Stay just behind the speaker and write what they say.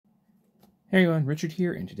Hey everyone, Richard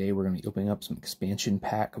here, and today we're going to be opening up some Expansion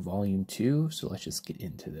Pack Volume 2, so let's just get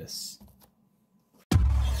into this.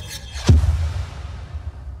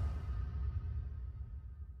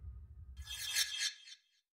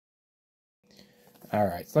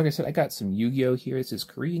 Alright, so like I said, I got some Yu-Gi-Oh here. This is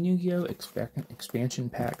Korean Yu-Gi-Oh! Expansion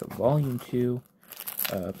Pack Volume 2.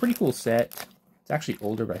 Pretty cool set. It's actually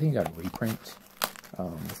older, but I think it got a reprint.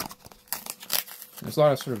 There's a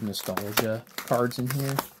lot of sort of nostalgia cards in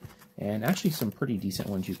here. And actually some pretty decent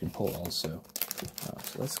ones you can pull also.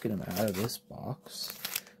 So let's get them out of this box.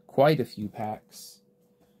 Quite a few packs.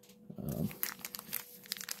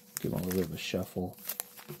 Give them a little bit of a shuffle.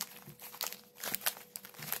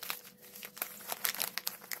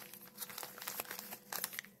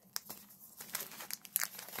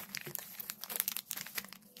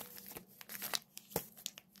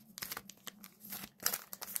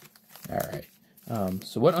 Alright.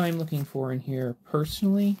 So what I'm looking for in here,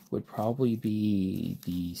 personally, would probably be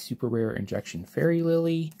the Super Rare Injection Fairy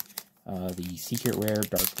Lily, the Secret Rare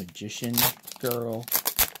Dark Magician Girl.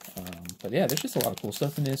 But yeah, there's just a lot of cool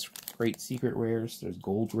stuff in this. Great secret rares. There's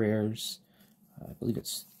gold rares. I believe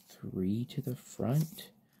it's 3 to the front.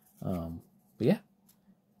 But yeah,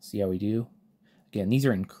 see how we do. Again, these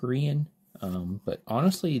are in Korean, but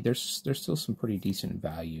honestly, there's still some pretty decent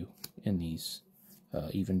value in these,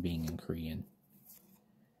 even being in Korean.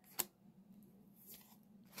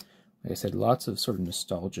 Like I said, lots of sort of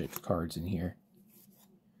nostalgic cards in here.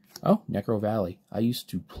 Oh, Necro Valley. I used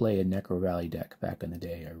to play a Necro Valley deck back in the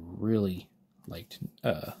day. I really liked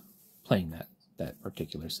playing that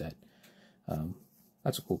particular set.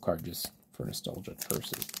 That's a cool card just for nostalgic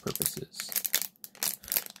purposes.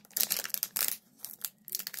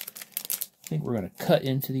 I think we're going to cut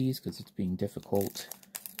into these because it's being difficult.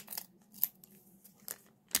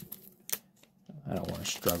 I don't want to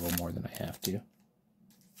struggle more than I have to.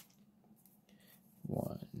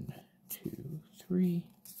 1, 2, 3.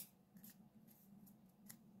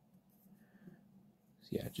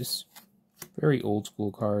 Yeah, just very old school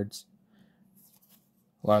cards.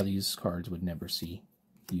 A lot of these cards would never see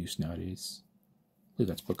use nowadays. I believe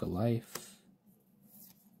that's Book of Life.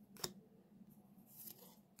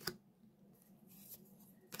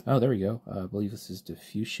 Oh, there we go. I believe this is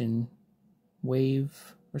Diffusion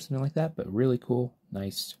Wave or something like that, but really cool.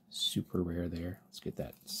 Nice, super rare there. Let's get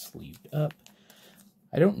that sleeved up.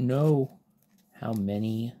 I don't know how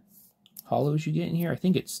many hollows you get in here. I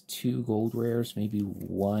think it's 2 gold rares, maybe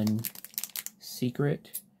 1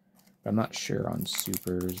 secret. But I'm not sure on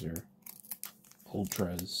supers or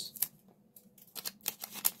ultras.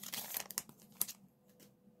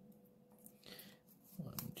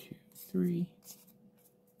 One, two, 3.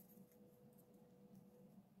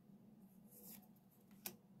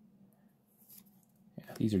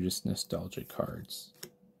 Yeah, these are just nostalgic cards.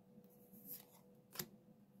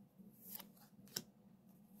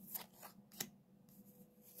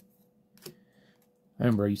 I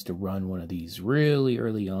remember I used to run one of these really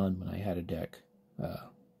early on when I had a deck.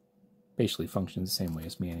 Basically functions the same way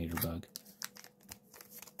as Man-Eater Bug.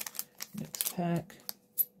 Next pack.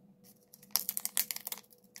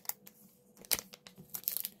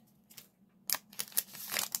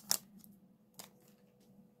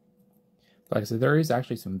 Like I said, there is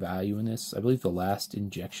actually some value in this. I believe the last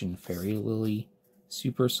Injection Fairy Lily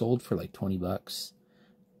Super sold for like 20 bucks.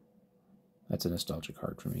 That's a nostalgic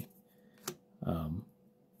card for me.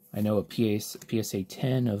 I know a PSA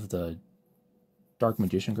 10 of the Dark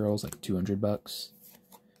Magician Girl is like 200 bucks.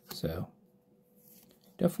 So,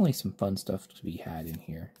 definitely some fun stuff to be had in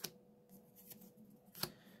here.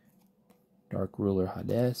 Dark Ruler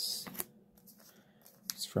Hades.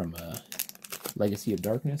 It's from Legacy of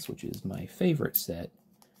Darkness, which is my favorite set.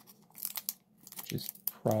 Which is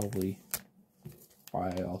probably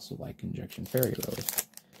why I also like Injection Fairy Lily.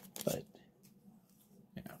 But,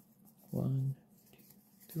 yeah. 1, 2,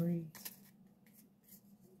 3.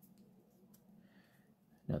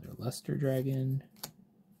 Another Luster Dragon.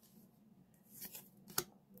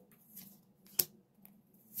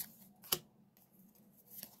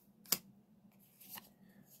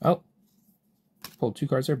 Oh, pulled 2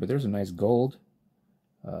 cards there, but there's a nice gold.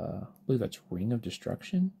 I believe that's Ring of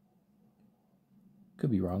Destruction. Could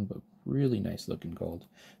be wrong, but really nice looking gold.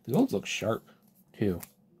 The golds look sharp, too.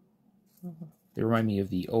 They remind me of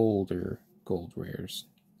the older gold rares.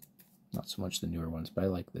 Not so much the newer ones, but I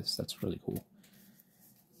like this. That's really cool.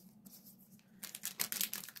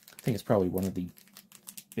 I think it's probably one of the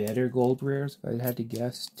better gold rares, if I had to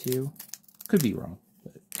guess, too. Could be wrong,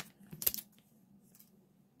 but...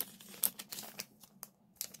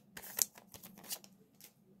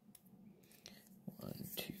 1,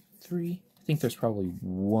 2, 3. I think there's probably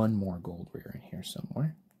one more gold rare in here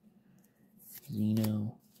somewhere.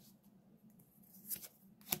 Xeno.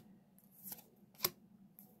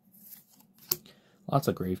 Lots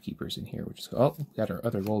of Gravekeepers in here, which is... Oh, we got our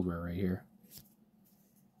other gold rare right here.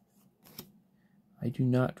 I do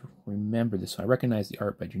not remember this one. I recognize the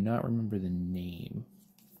art, but I do not remember the name.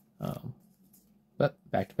 But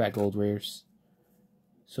back-to-back gold rares.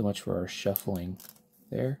 So much for our shuffling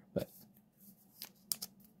there, but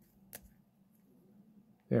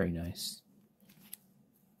very nice.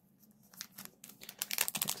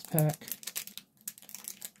 Next pack.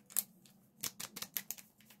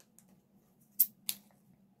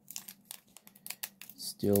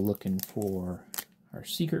 Still looking for our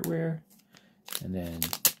secret rare, and then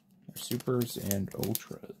our supers and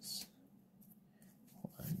ultras.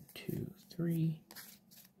 1, 2, 3.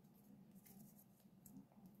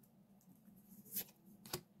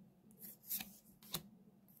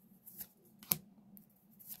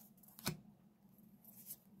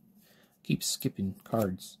 Keep skipping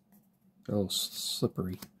cards. They're a little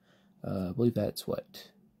slippery. I believe that's what?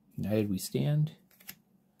 United We Stand.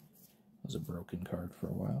 It was a broken card for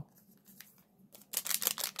a while.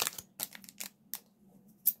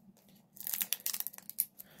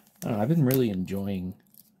 I don't know, I've been really enjoying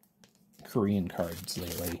Korean cards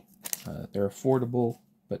lately. They're affordable,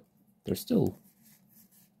 but they're still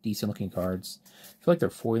decent looking cards. I feel like their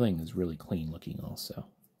foiling is really clean looking also.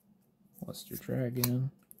 Luster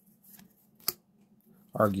Dragon.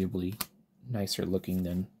 Arguably nicer looking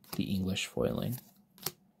than the English foiling.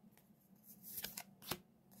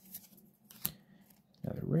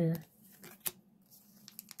 Another rare.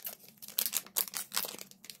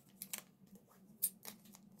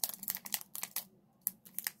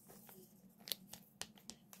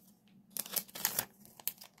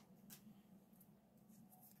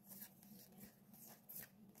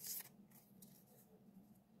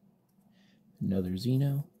 Another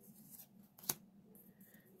Xeno.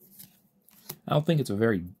 I don't think it's a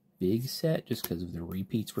very big set just because of the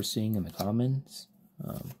repeats we're seeing in the commons.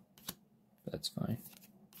 But that's fine.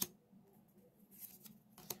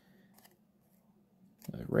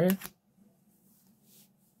 Another rare.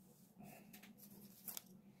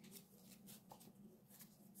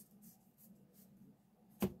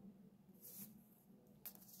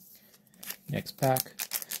 Next pack.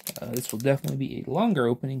 This will definitely be a longer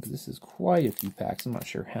opening because this is quite a few packs. I'm not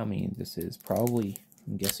sure how many this is. Probably,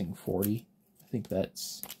 I'm guessing 40. I think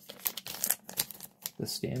that's the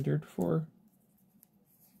standard for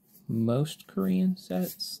most Korean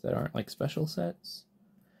sets that aren't like special sets.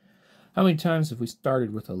 How many times have we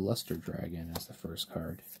started with a Luster Dragon as the first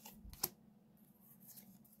card?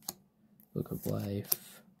 Book of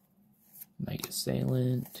Life, Night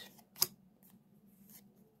Assailant,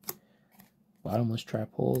 Bottomless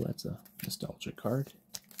Trap Hole, that's a nostalgic card.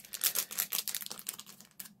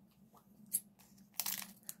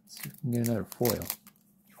 Let's see if we can get another foil.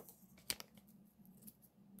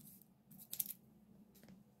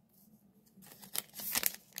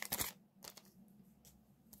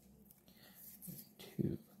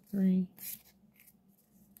 Two, three.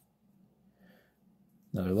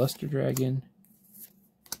 Another Luster Dragon.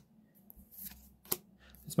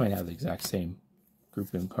 This might have the exact same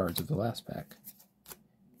group of cards of the last pack.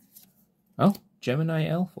 Oh, Gemini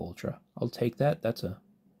Elf Ultra. I'll take that. That's a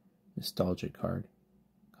nostalgic card.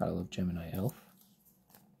 Gotta love Gemini Elf.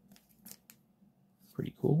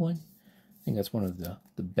 Pretty cool one. I think that's one of the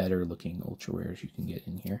better looking ultra rares you can get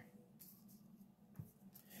in here.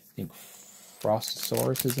 I think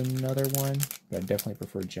Frostosaurus is another one, but I definitely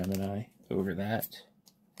prefer Gemini over that.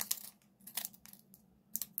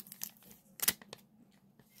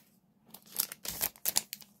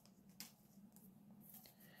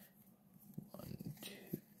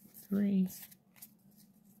 3.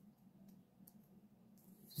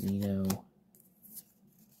 Xeno.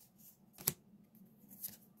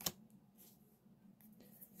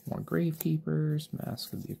 More Gravekeepers.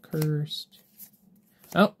 Mask of the Accursed.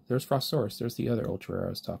 Oh, there's Frostosaurus. There's the other ultra rare I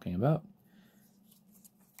was talking about.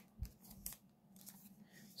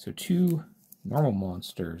 So 2 normal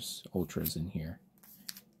monsters ultras in here.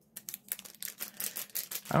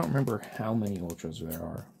 I don't remember how many ultras there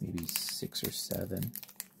are. Maybe 6 or 7.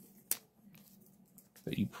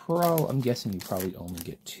 But I'm guessing you probably only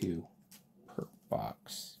get 2 per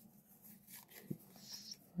box. 2,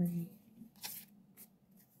 3.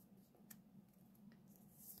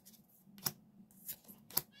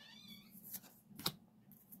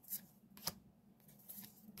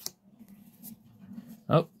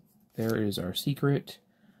 Oh, there is our secret.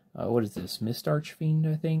 What is this? Mist Archfiend,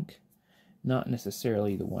 I think. Not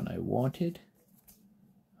necessarily the one I wanted.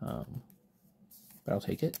 but I'll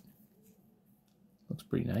take it. Looks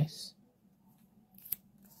pretty nice.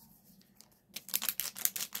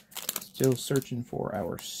 Still searching for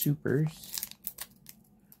our supers,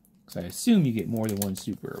 because I assume you get more than one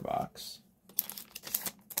super box.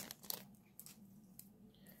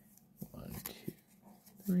 1, 2,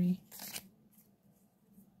 3.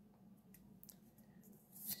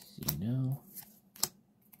 Xeno.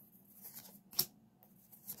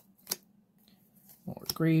 More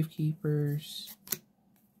Gravekeepers.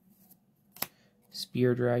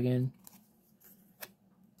 Spear Dragon.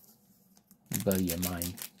 A buddy of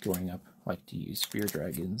mine growing up liked to use Spear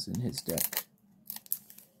Dragons in his deck.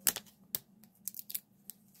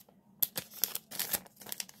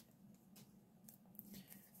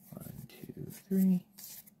 One, two, three.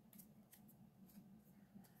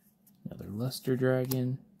 Another Luster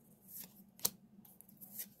Dragon.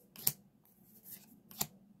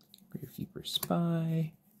 Gravekeeper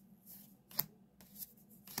Spy.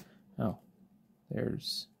 Oh,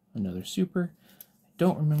 there's another super. I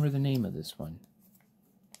don't remember the name of this one.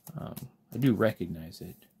 I do recognize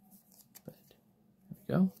it, but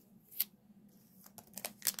there we go.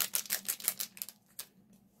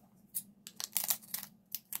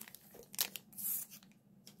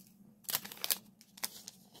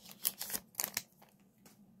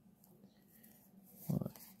 One,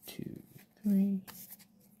 two, three.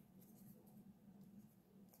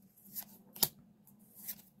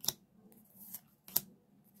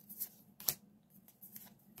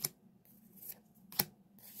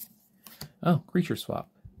 Oh, Creature Swap.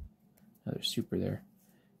 Another super there.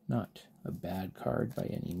 Not a bad card by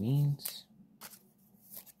any means.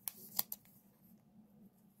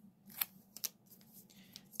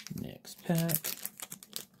 Next pack.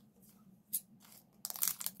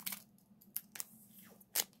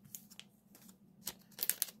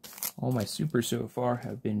 All my supers so far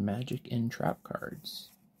have been magic and trap cards.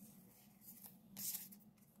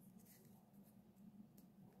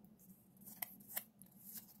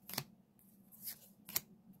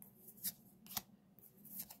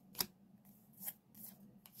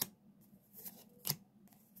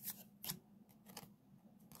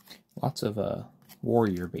 Lots of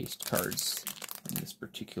warrior-based cards in this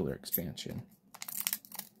particular expansion.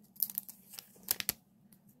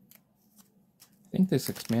 I think this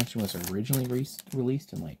expansion was originally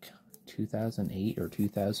released in like 2008 or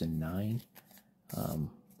 2009, but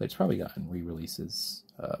it's probably gotten re-releases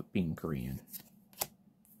being Korean.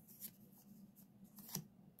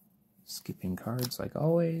 Skipping cards like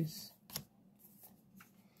always.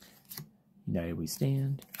 United We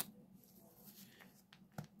Stand.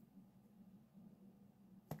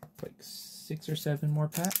 Like 6 or 7 more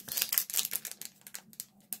packs.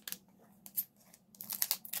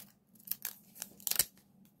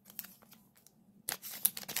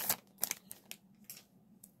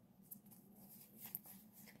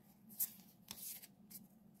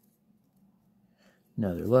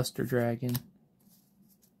 Another Luster Dragon.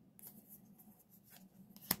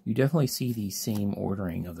 You definitely see the same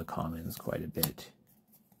ordering of the commons quite a bit.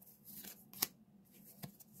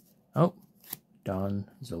 Oh, Don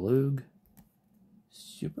Zalug.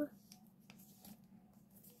 Super.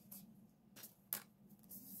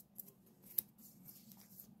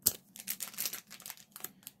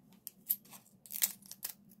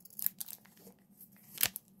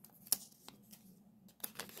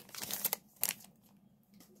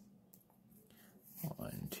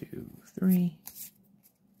 One, two, three.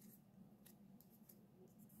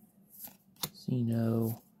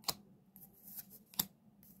 Xeno.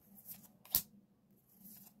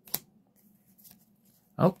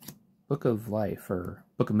 Oh, Book of Life, or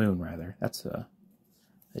Book of Moon, rather. That's a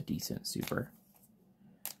decent super.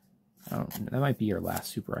 That might be your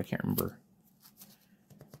last super, I can't remember.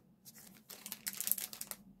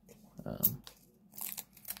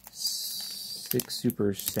 6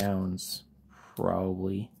 supers sounds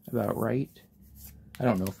probably about right. I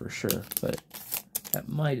don't know for sure, but that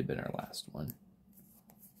might have been our last one.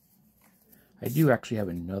 I do actually have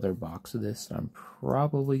another box of this that I'm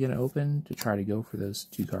probably going to open to try to go for those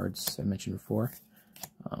 2 cards I mentioned before.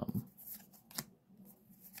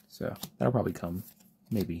 So that'll probably come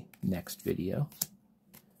maybe next video.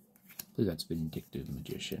 I believe that's Vindictive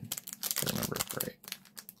Magician, if I remember it right.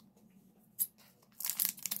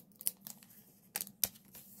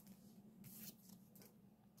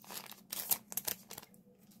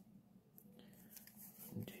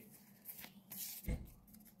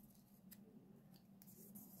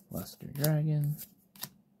 Luster Dragon.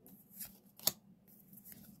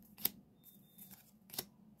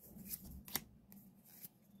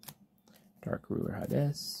 Dark Ruler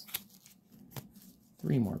Hades.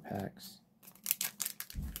 3 more packs.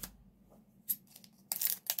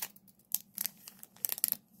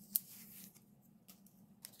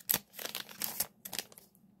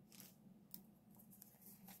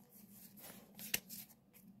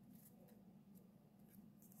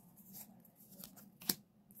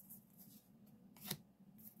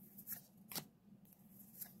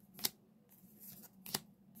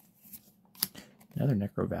 Another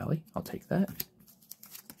Necro Valley. I'll take that.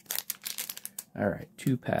 Alright,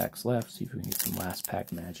 2 packs left. See if we can get some last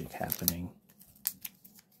pack magic happening.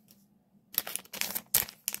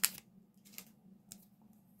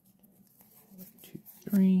 1, 2,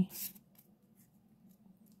 3.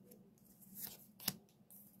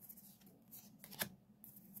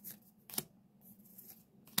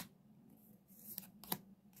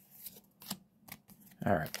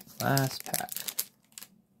 Alright, last pack.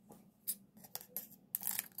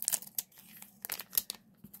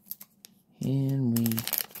 And we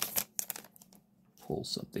pull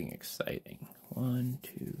something exciting. 1,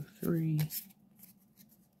 2, 3.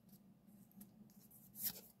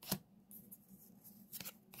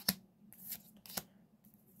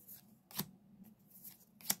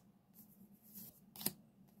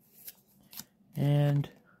 And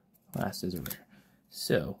last is a rare.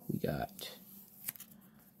 So we got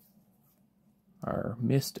our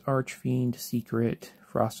Mist Archfiend Secret,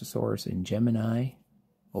 Frostosaurus, and Gemini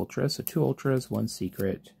Ultra. So 2 Ultras, 1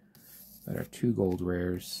 Secret. Got our 2 gold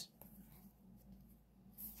rares.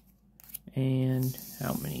 And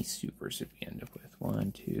how many supers did we end up with?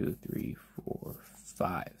 1, 2, 3, 4,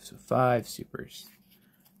 5. So 5 supers.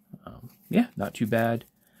 Yeah, not too bad.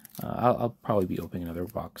 I'll probably be opening another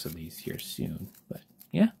box of these here soon. But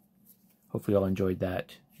yeah, hopefully y'all enjoyed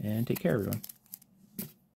that. And take care, everyone.